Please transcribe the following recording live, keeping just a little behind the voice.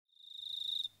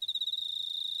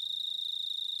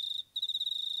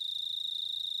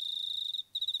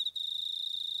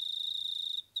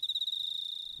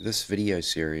This video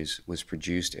series was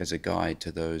produced as a guide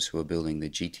to those who are building the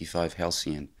GT5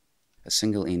 Halcyon, a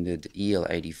single-ended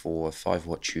EL84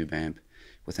 5-watt tube amp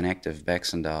with an active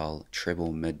Baxendale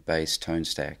treble mid-bass tone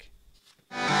stack.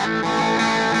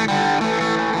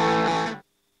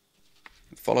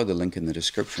 Follow the link in the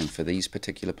description for these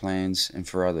particular plans and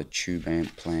for other tube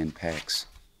amp plan packs.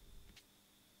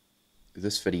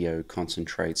 This video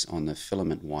concentrates on the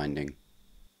filament winding.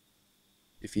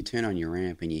 If you turn on your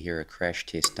amp and you hear a crash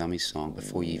test dummy song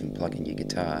before you even plug in your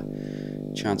guitar,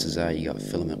 chances are you got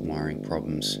filament wiring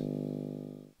problems.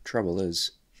 Trouble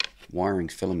is, wiring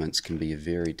filaments can be a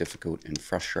very difficult and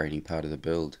frustrating part of the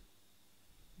build.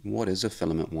 What is a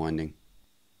filament winding?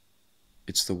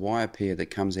 It's the wire pair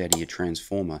that comes out of your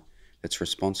transformer that's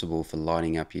responsible for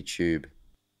lighting up your tube.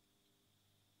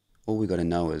 All we got to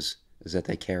know is that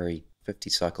they carry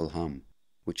 50 cycle hum,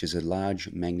 which is a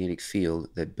large magnetic field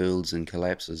that builds and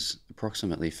collapses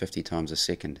approximately 50 times a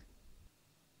second.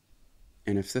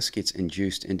 And if this gets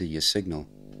induced into your signal,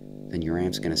 then your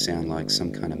amp's going to sound like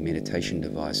some kind of meditation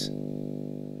device.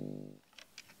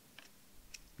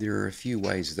 There are a few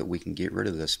ways that we can get rid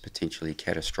of this potentially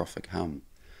catastrophic hum,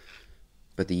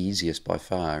 but the easiest by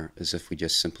far is if we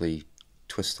just simply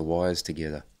twist the wires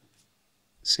together.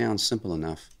 Sounds simple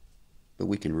enough, but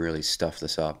we can really stuff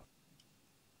this up.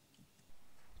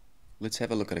 Let's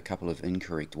have a look at a couple of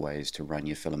incorrect ways to run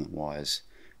your filament wires,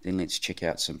 then let's check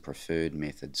out some preferred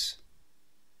methods.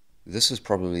 This is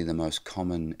probably the most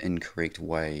common incorrect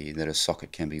way that a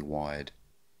socket can be wired.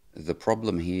 The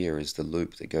problem here is the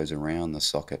loop that goes around the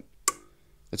socket.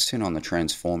 Let's turn on the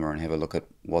transformer and have a look at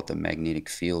what the magnetic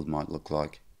field might look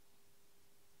like.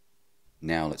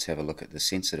 Now let's have a look at the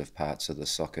sensitive parts of the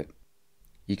socket.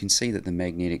 You can see that the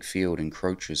magnetic field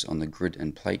encroaches on the grid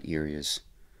and plate areas.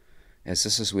 As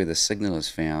this is where the signal is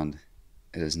found,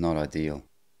 it is not ideal.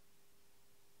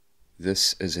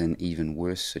 This is an even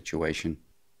worse situation.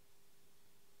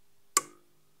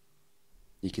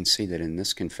 You can see that in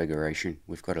this configuration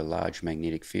we've got a large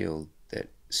magnetic field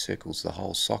that circles the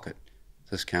whole socket.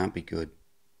 This can't be good.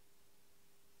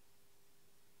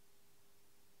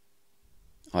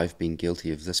 I've been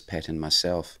guilty of this pattern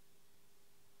myself.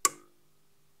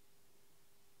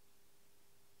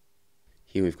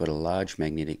 Here we've got a large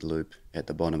magnetic loop at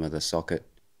the bottom of the socket.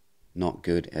 Not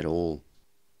good at all.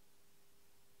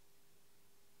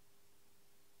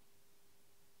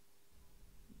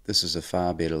 This is a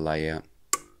far better layout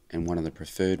and one of the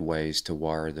preferred ways to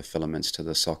wire the filaments to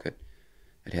the socket.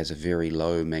 It has a very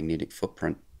low magnetic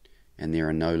footprint and there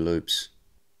are no loops.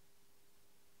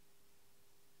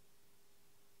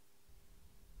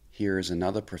 Here is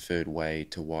another preferred way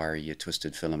to wire your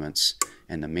twisted filaments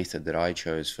and the method that I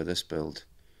chose for this build.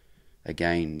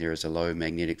 Again, there is a low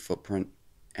magnetic footprint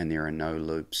and there are no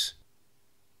loops.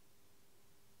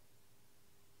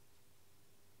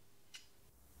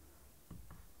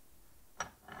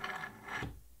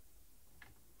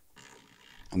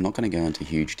 I'm not going to go into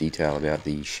huge detail about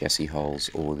the chassis holes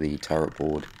or the turret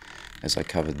board, as I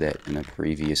covered that in a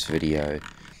previous video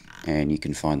and you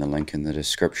can find the link in the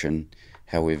description.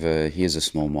 However, here's a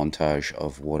small montage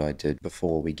of what I did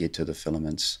before we get to the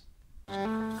filaments.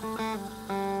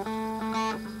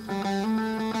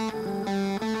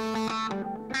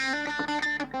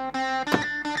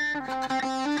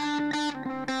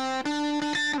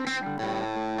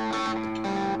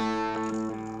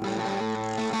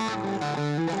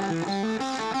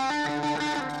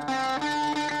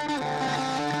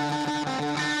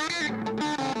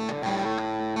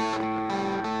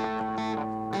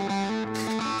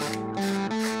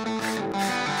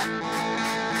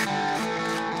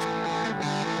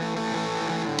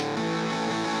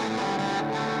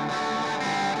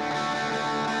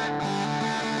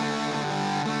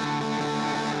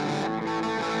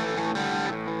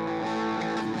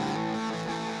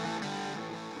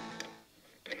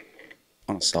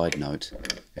 On a side note,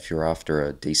 if you're after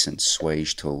a decent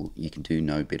swage tool, you can do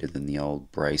no better than the old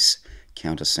brace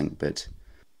countersink bit.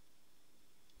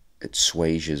 It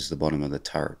swages the bottom of the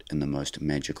turret in the most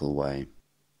magical way.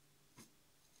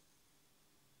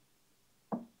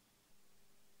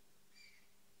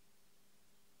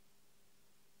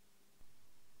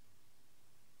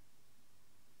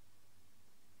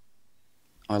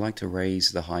 I like to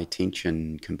raise the high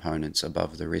tension components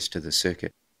above the rest of the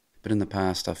circuit, but in the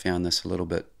past I found this a little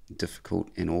bit difficult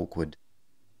and awkward,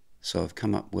 so I've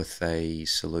come up with a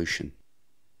solution.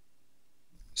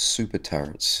 Super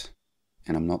turrets,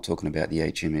 and I'm not talking about the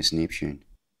HMS Neptune.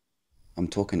 I'm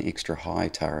talking extra high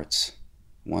turrets,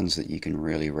 ones that you can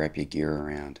really wrap your gear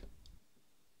around.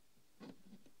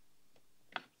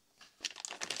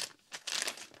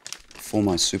 For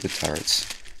my super turrets,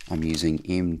 I'm using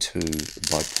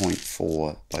M2 by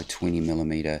 0.4 by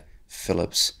 20mm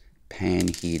Phillips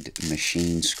panhead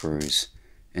machine screws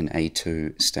in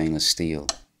A2 stainless steel,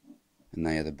 and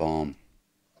they are the bomb.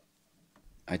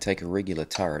 I take a regular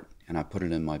turret and I put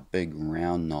it in my big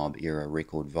round knob era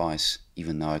R0DE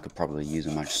even though I could probably use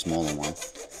a much smaller one,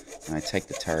 and I take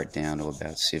the turret down to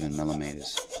about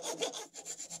 7mm.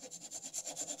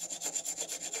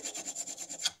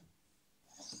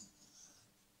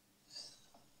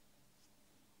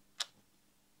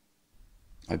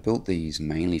 I built these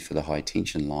mainly for the high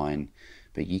tension line,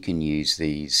 but you can use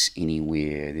these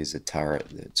anywhere there's a turret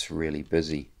that's really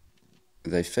busy.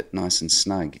 They fit nice and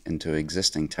snug into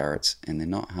existing turrets and they're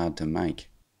not hard to make.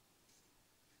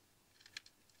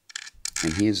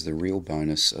 And here's the real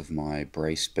bonus of my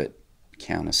brace bit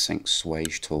countersink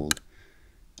swage tool.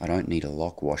 I don't need a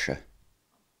lock washer.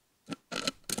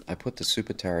 I put the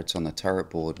super turrets on the turret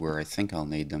board where I think I'll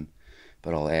need them,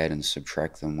 but I'll add and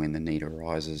subtract them when the need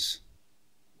arises.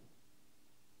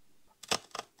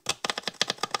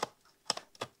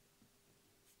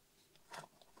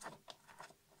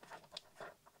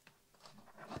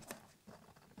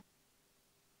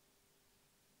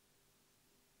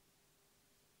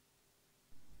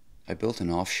 I built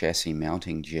an off-chassis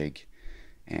mounting jig,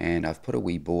 and I've put a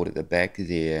wee board at the back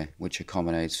there which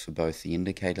accommodates for both the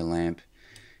indicator lamp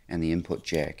and the input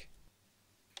jack.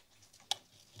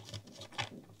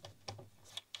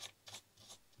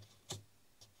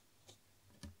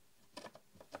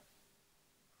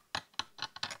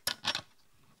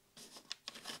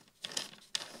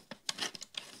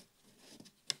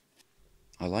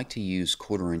 I like to use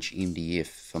 1/4 inch MDF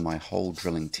for my hole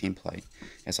drilling template,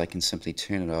 as I can simply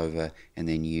turn it over and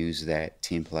then use that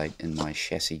template in my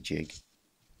chassis jig.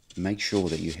 Make sure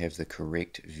that you have the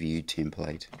correct view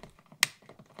template.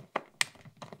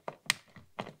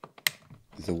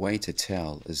 The way to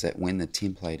tell is that when the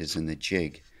template is in the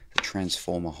jig, the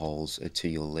transformer holes are to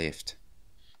your left.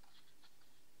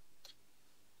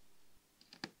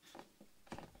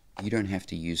 You don't have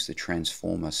to use the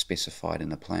transformer specified in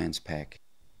the plans pack.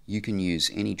 You can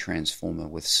use any transformer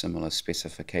with similar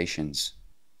specifications.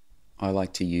 I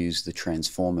like to use the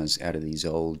transformers out of these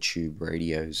old tube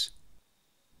radios.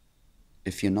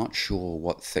 If you're not sure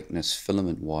what thickness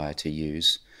filament wire to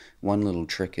use, one little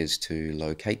trick is to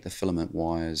locate the filament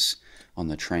wires on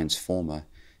the transformer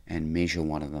and measure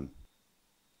one of them.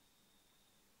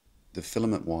 The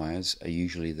filament wires are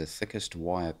usually the thickest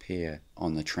wire pair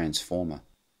on the transformer.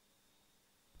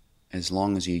 As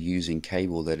long as you're using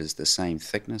cable that is the same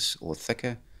thickness or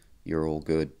thicker, you're all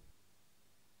good.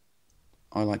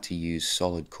 I like to use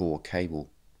solid core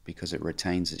cable because it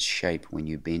retains its shape when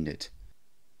you bend it.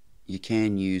 You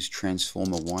can use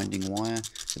transformer winding wire,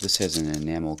 but this has an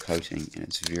enamel coating and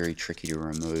it's very tricky to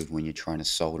remove when you're trying to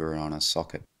solder it on a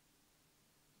socket.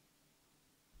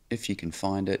 If you can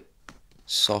find it,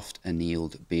 soft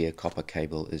annealed bare copper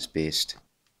cable is best.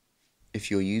 If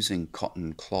you're using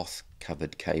cotton cloth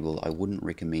covered cable, I wouldn't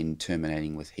recommend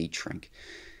terminating with heat shrink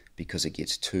because it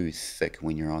gets too thick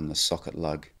when you're on the socket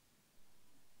lug.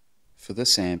 For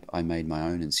this amp I made my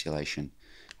own insulation.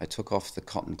 I took off the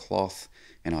cotton cloth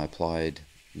and I applied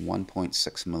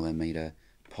 1.6mm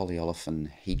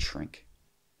polyolefin heat shrink.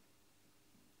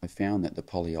 I found that the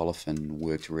polyolefin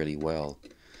worked really well.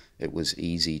 It was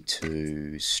easy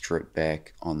to strip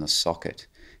back on the socket.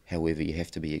 However, you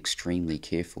have to be extremely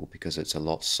careful because it's a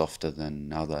lot softer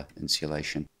than other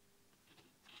insulation.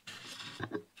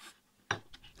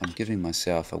 I'm giving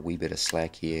myself a wee bit of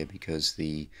slack here because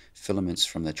the filaments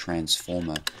from the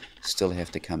transformer still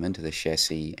have to come into the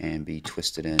chassis and be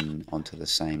twisted in onto the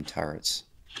same turrets.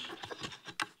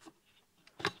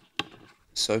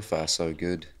 So far so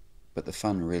good, but the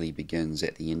fun really begins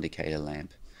at the indicator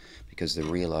lamp because the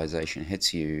realization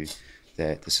hits you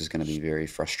that this is going to be very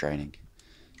frustrating.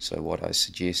 So what I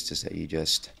suggest is that you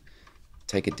just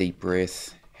take a deep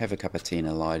breath, have a cup of tea and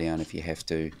a lie down if you have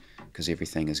to, because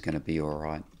everything is going to be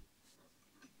alright.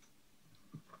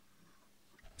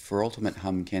 For ultimate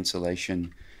hum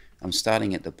cancellation, I'm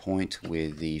starting at the point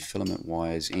where the filament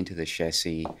wires enter the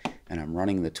chassis and I'm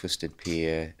running the twisted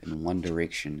pair in one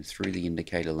direction through the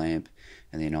indicator lamp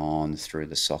and then on through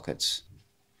the sockets.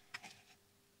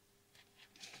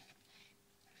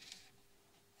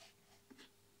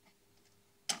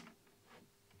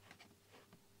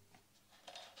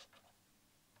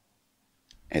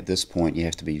 At this point you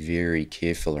have to be very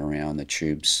careful around the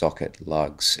tube socket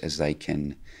lugs as they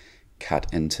can cut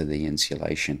into the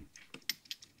insulation.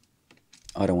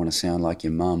 I don't want to sound like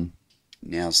your mum.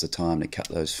 Now's the time to cut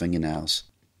those fingernails.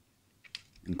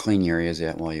 And clean your ears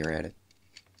out while you're at it.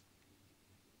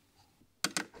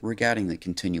 Regarding the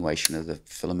continuation of the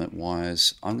filament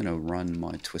wires, I'm going to run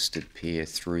my twisted pair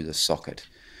through the socket,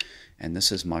 and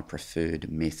this is my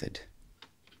preferred method.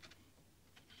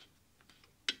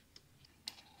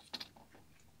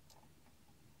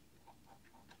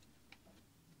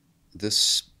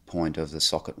 This point of the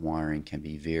socket wiring can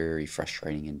be very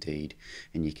frustrating indeed,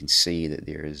 and you can see that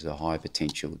there is a high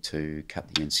potential to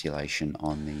cut the insulation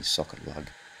on the socket lug.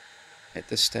 At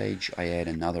this stage I add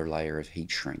another layer of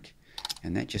heat shrink,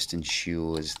 and that just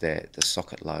ensures that the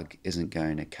socket lug isn't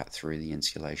going to cut through the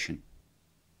insulation.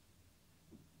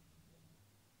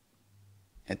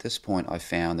 At this point I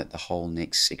found that the whole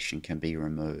next section can be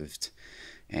removed,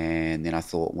 and then I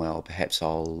thought, well, perhaps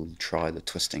I'll try the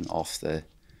twisting off the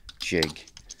jig,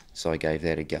 so I gave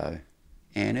that a go,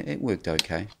 and it worked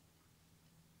okay.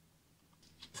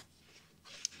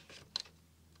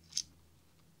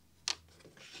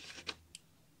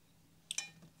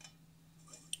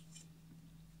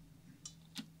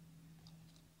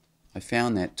 I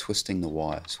found that twisting the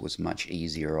wires was much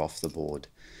easier off the board.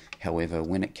 However,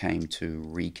 when it came to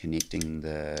reconnecting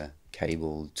the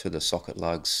cable to the socket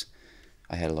lugs,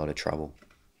 I had a lot of trouble.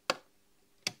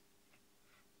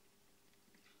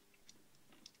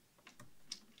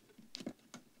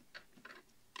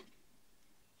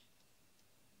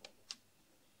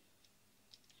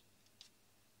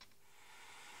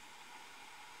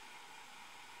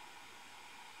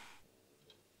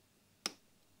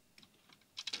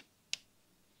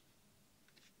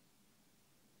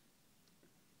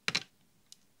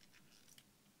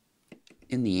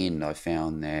 In the end, I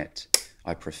found that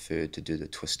I preferred to do the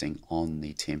twisting on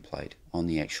the template, on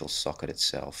the actual socket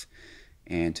itself.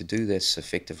 And to do this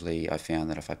effectively, I found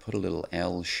that if I put a little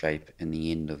L shape in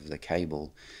the end of the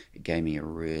cable, it gave me a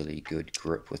really good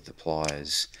grip with the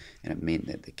pliers, and it meant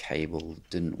that the cable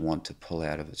didn't want to pull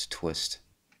out of its twist.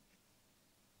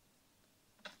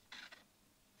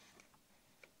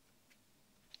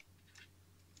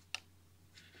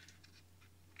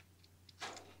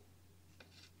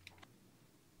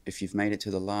 If you've made it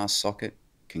to the last socket,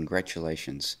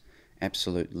 congratulations.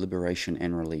 Absolute liberation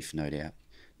and relief, no doubt.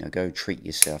 Now go treat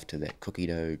yourself to that cookie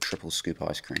dough triple scoop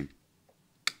ice cream.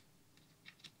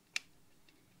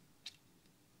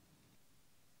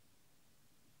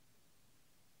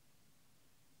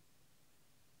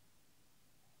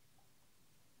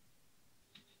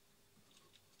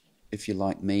 If you're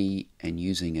like me and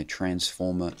using a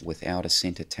transformer without a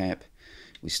center tap,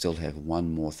 we still have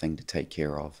one more thing to take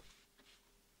care of.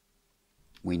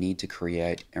 We need to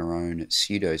create our own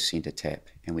pseudo center tap,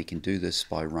 and we can do this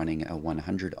by running a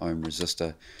 100 ohm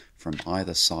resistor from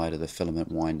either side of the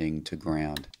filament winding to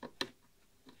ground.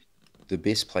 The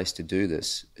best place to do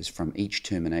this is from each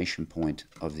termination point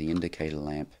of the indicator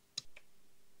lamp.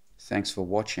 Thanks for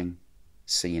watching.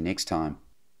 See you next time.